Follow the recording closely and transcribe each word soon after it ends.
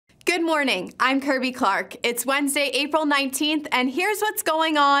Good morning, I'm Kirby Clark. It's Wednesday, April 19th, and here's what's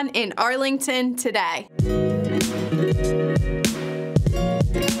going on in Arlington today.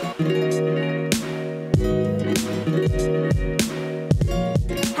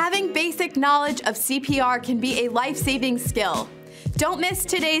 Having basic knowledge of CPR can be a life-saving skill. Don't miss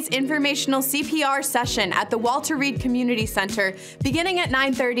today's informational CPR session at the Walter Reed Community Center beginning at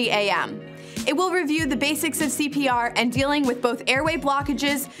 9:30 a.m. It will review the basics of CPR and dealing with both airway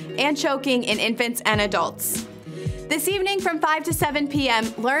blockages and choking in infants and adults. This evening from 5 to 7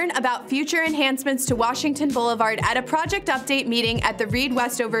 p.m., learn about future enhancements to Washington Boulevard at a project update meeting at the Reed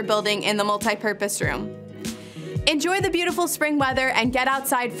Westover building in the multipurpose room. Enjoy the beautiful spring weather and get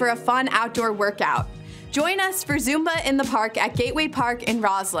outside for a fun outdoor workout. Join us for Zumba in the Park at Gateway Park in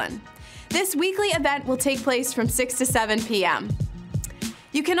Roslyn. This weekly event will take place from 6 to 7 p.m.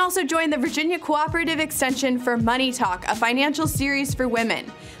 You can also join the Virginia Cooperative Extension for Money Talk, a financial series for women,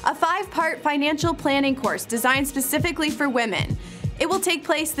 a 5-part financial planning course designed specifically for women. It will take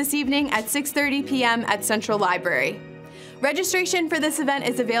place this evening at 6:30 p.m. at Central Library. Registration for this event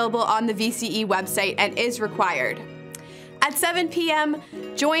is available on the VCE website and is required. At 7 p.m.,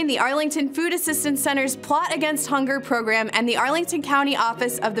 join the Arlington Food Assistance Center's Plot Against Hunger program and the Arlington County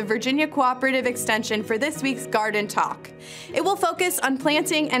Office of the Virginia Cooperative Extension for this week's Garden Talk. It will focus on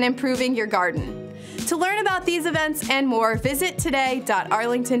planting and improving your garden. To learn about these events and more, visit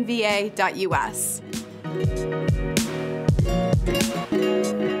today.arlingtonva.us.